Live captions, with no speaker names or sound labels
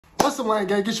What's the line,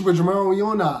 gang? Get you with Jamaro. We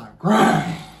on our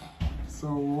grind.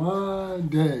 So one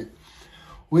day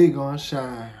we gonna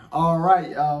shine. All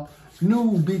right, y'all.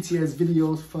 New BTS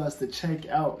videos for us to check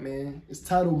out, man. It's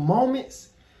titled Moments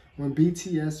when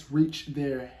BTS reach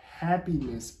their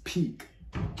happiness peak.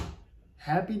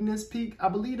 Happiness peak? I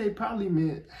believe they probably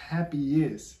meant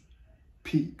happiest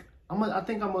peak. I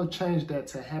think I'm gonna change that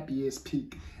to happiest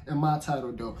peak in my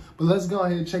title though. But let's go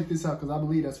ahead and check this out because I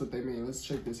believe that's what they mean. Let's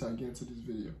check this out, get into this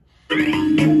video.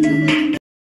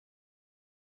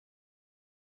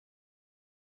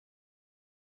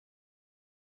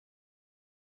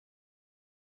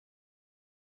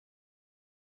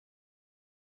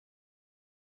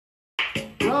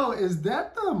 Bro, is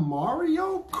that the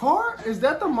Mario Kart? Is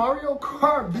that the Mario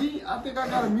Kart beat? I think I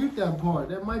gotta mute that part.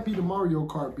 That might be the Mario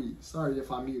Kart beat. Sorry if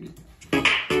I muted.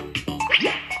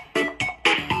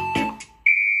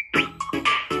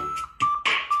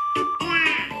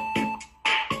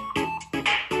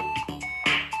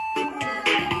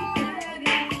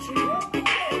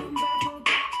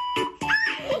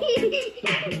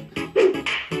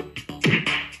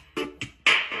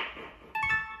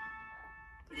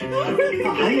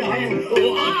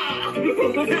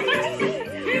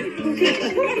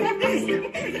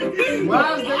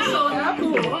 Why is they so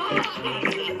happy?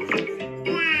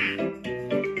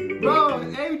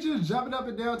 Bro, they just jumping up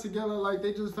and down together like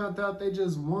they just found out they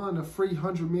just won a free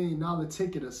 $100 million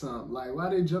ticket or something. Like, why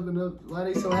they jumping up? Why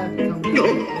they so happy coming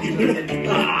down?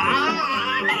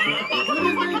 What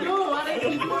is they doing? Why they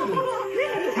keep doing it?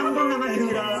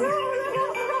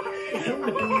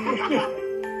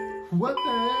 What the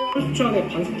hell? 후추안에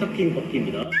반숙 탑핑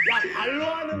덮기입니다. 야, 발로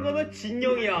하는 거는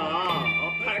진영이야.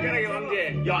 발가락의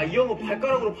왕제. 야, 이 형은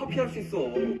발가락으로 파피할 수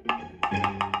있어.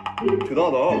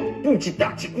 대단하다. 꿍치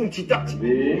딱지, 꿍치 딱지.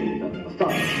 네,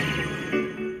 스타트.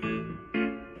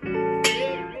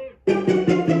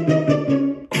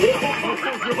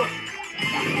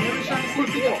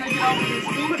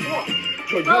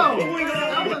 Bro,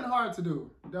 that wasn't hard to do.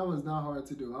 That was not hard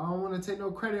to do. I don't want to take no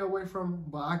credit away from him,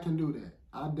 but I can do that.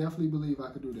 I definitely believe I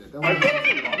could do that. That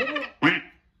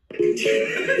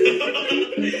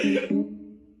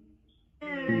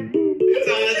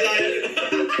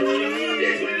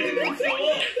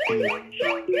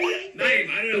나에게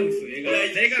말을 하고 있어. 얘가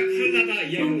내가 칼라다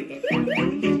이야기하고 있다.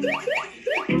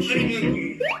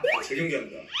 할인은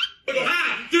재경기한다. 하나,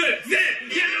 둘, 셋,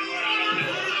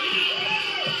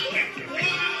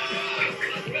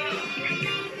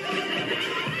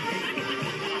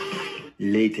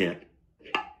 Later.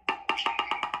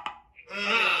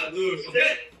 하나, 둘, 셋,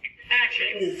 액션.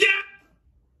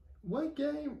 What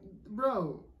game?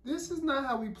 Bro, this is not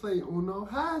how we play Uno.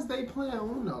 How is they playing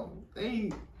Uno?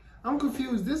 I'm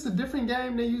confused. This is a different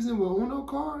game they using with Uno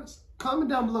cards? Comment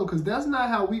down below, because that's not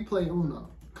how we play Uno.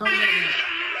 Comment down below.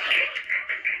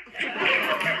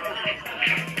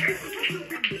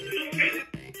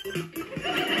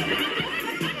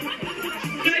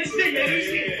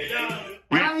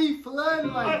 Why he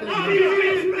flooding like that?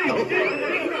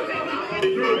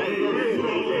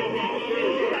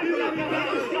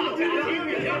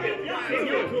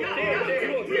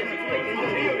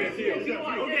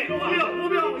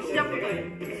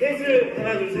 셋을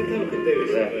하나 둘 셋 하면 그때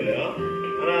외치는 거예요.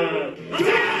 하나.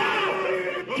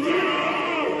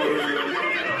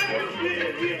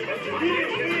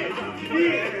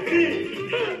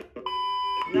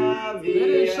 They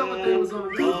didn't show what they was on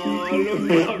the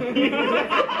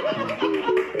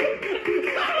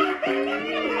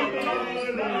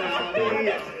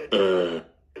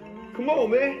금방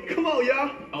오네? 금방 오야?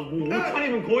 아, 뭐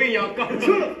옷차림은 거의 약간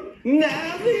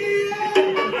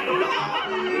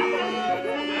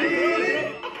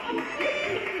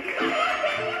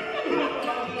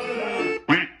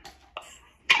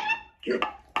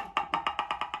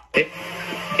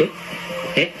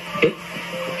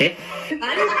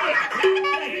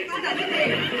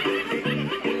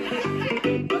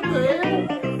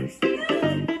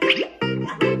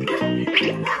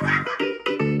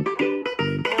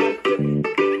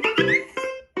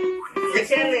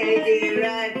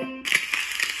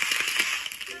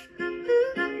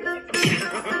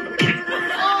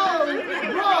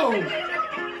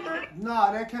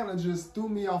Nah, that kind of just threw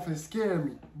me off and scared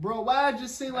me. Bro, why it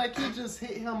just seemed like he just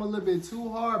hit him a little bit too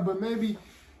hard, but maybe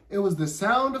it was the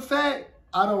sound effect?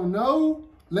 I don't know.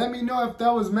 Let me know if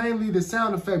that was mainly the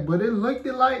sound effect, but it looked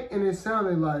like and it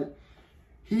sounded like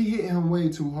he hit him way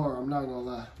too hard, I'm not gonna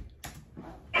lie.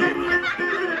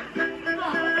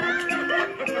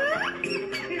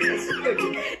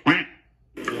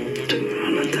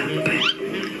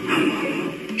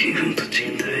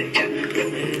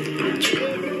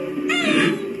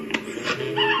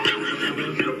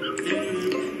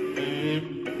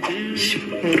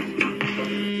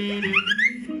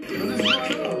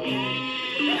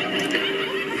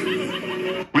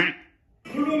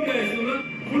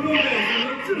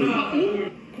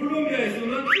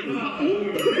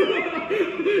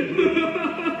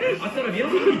 아싸라비아?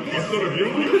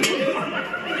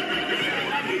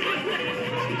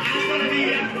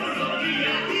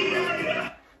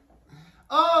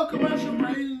 Oh, commercial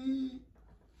break. He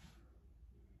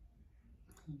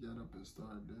got up and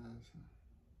started dancing.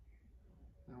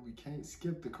 And we can't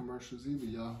skip the commercials either,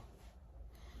 y'all.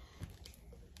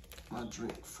 My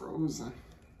drink frozen.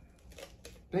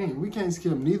 Dang, we can't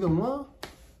skip neither one?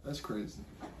 That's crazy.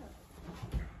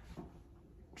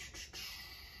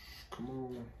 Come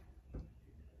on.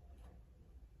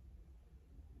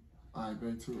 All right,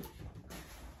 back to it.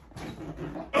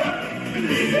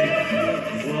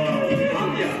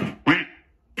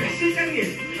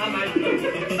 실장님, 다 말씀.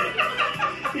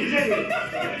 실장님.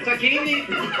 자, 기린님.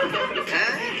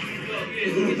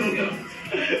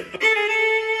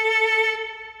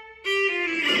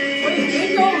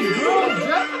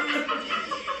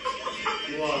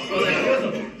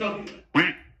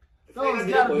 Those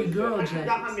gotta be girl jackets.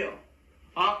 한 명.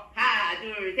 하나,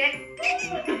 둘, 셋.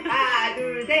 하나,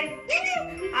 둘, 셋.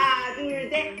 하나, 둘,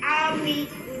 셋. 아미.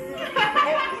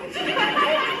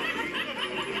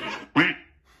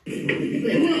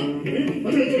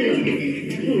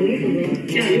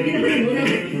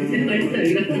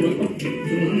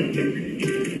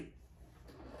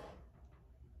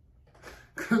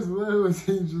 Cause what was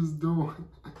he just doing?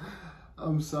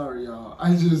 I'm sorry, y'all.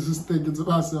 I just was thinking to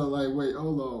myself, like, wait,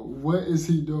 hold on. What is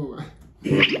he doing?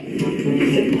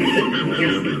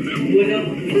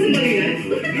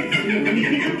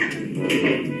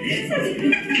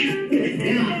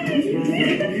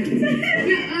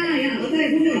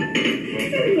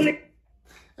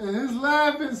 And his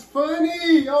laugh is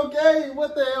funny. Okay,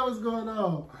 what the hell is going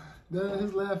on?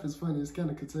 His laugh is funny. It's kind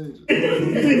of contagious.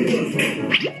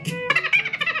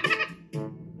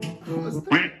 What was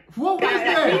that?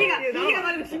 비니가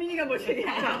맞으면 지민이가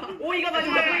뭐지야? 오이가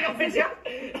맞으면 오이가 뭐지야?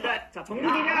 자,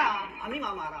 정국이냐? 아미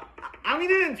마마 알아.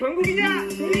 아미는 정국이냐?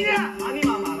 지민이냐? 아미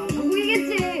마마 알아.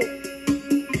 정국이겠지.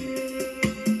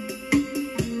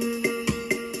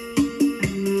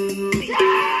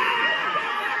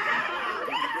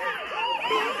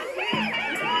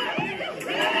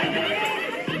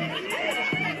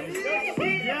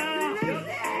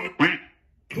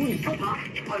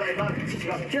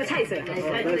 제가 차 있어요.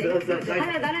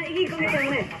 나는 이길 거기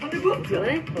때문에.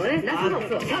 369? 나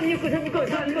상관없어. 369, 369,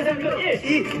 369, 369, 1,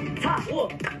 2, 4, 5,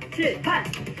 7, 8,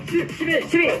 10, 11,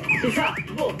 12, 24,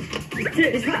 5,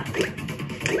 17, 28.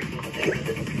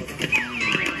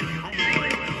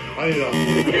 아니다.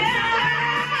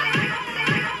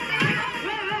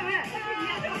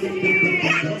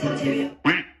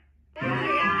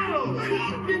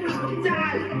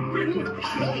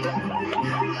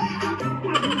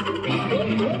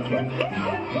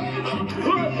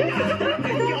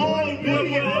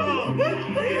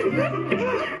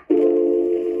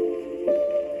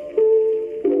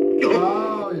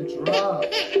 Oh, it dropped.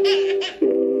 It's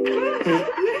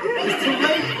too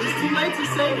late. It's too late to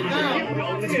save it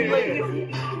now. It's too late.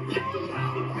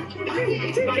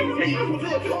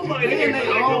 They in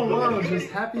their own world, just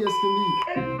happy as can be.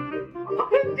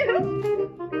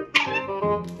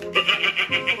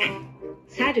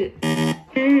 사르.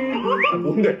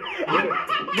 뭔데?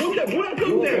 뭔데? 뭐야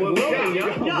그런데? 뭐라고 있냐? 야,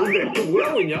 뭔데? 너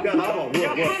뭐라고 있냐? 야, 나와봐. 뭐야, 야,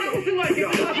 뭐야. 하나고 쓴 거야, 이게.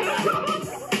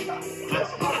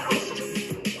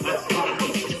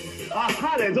 아,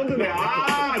 사 레전드네.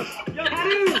 아, 야,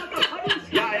 사르!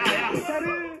 야, 사르!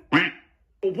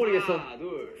 못 버리겠어. 하나,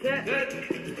 둘, 셋.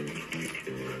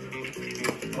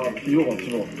 아, 이거 봐,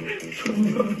 이거.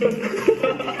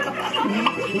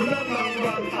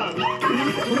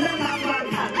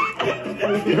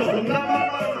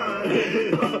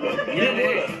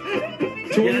 미안해.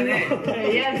 미안해. 몇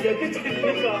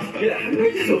글자입니까? 그냥 한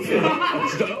글자도 없어요.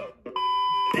 진짜요?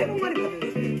 세 번만에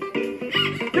받는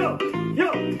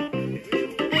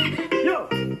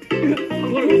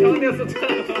그걸 이상한 데였었잖아.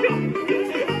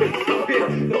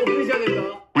 너무 부르셔야 된다.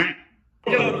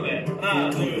 그러네. 하나,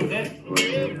 둘, 셋.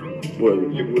 뭐야,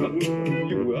 이거?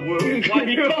 이게 뭐야? 와, 이거. 난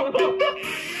이거 할 줄 알았어.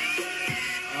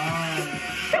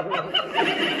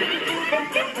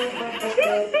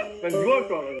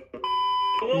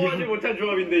 넘어가지 못한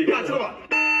조합인데, 이게. 야, 잠깐만.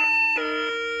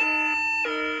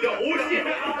 야, 오씨. 야,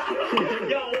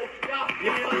 오.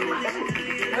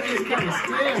 That is kind of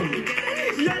scary.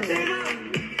 야, 대박.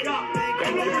 야,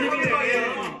 재밌는 방이야.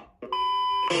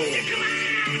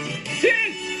 신!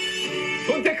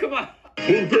 돈테크만.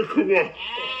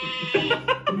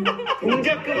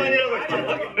 동작 그만이라고 했잖아.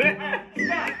 왜?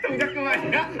 동작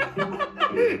그만이야?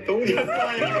 동작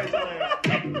그만이라고 했잖아요.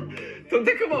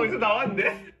 돈테크만 어디서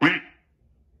나왔는데?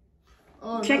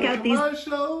 Oh, Check out these-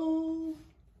 commercial.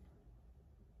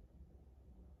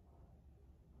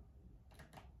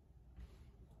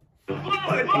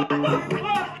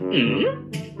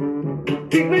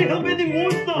 빅뱅 선배님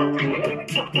몬스터.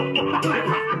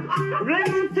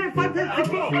 레몬스터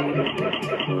판타스티코.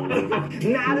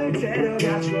 나를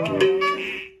데려가줘.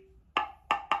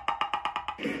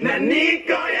 난 네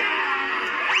거야.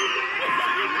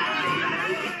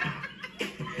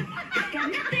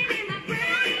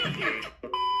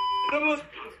 여러분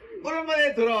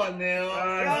오랜만에 돌아왔네요.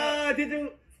 야,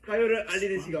 대중 가요를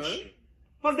알리는 시간.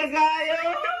 어떨까요?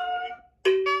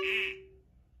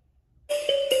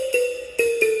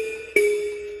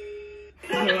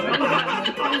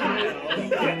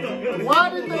 Why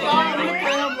did they all look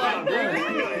at him like that?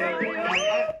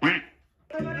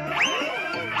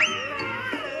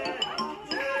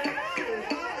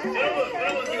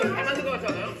 여러분 이거 잘 만든 것 같지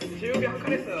않아요? 제육이 한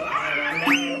칸 했어요.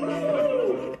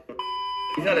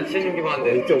 이사람 진행기만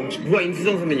한데 누가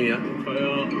임수정 선배님이야?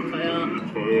 저요. 저요.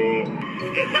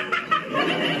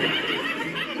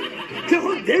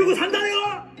 데리고 산다네요.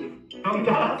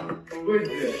 정답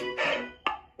보여주세요.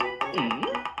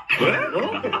 왜?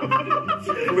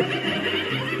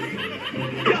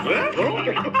 야, 왜?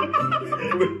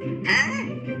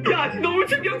 야, 너무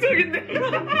충격적인데.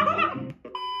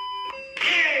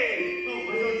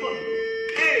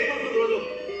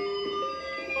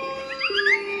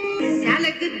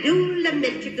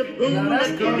 Now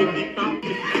that's good.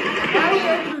 How you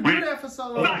able to do that for so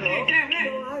long?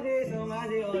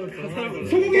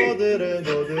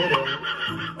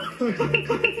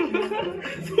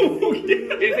 소고기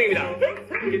 1승입니다.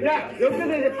 야,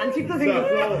 옆에서 이제 반칙도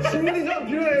생겼어. 심리전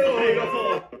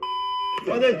필요해요.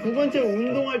 근데 두 번째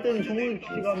운동할 때는 정훈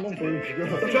씨가 한번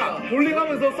보여주죠. 자,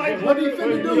 볼링하면서 사이드 What are you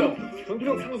finna do?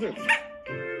 전투력 상승.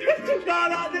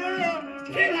 축하나들.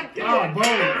 Oh,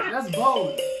 bowling. That's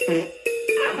bowling.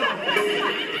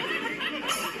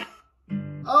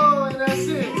 Oh, and that's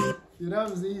it. Yeah, that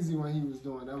was the easy one he was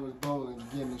doing. That was bowling,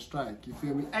 getting the strike. You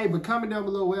feel me? Hey, but comment down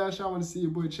below what else y'all want to see your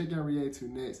boy check out React to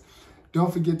next.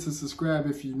 Don't forget to subscribe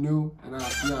if you're new, and I'll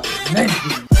see y'all next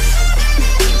video.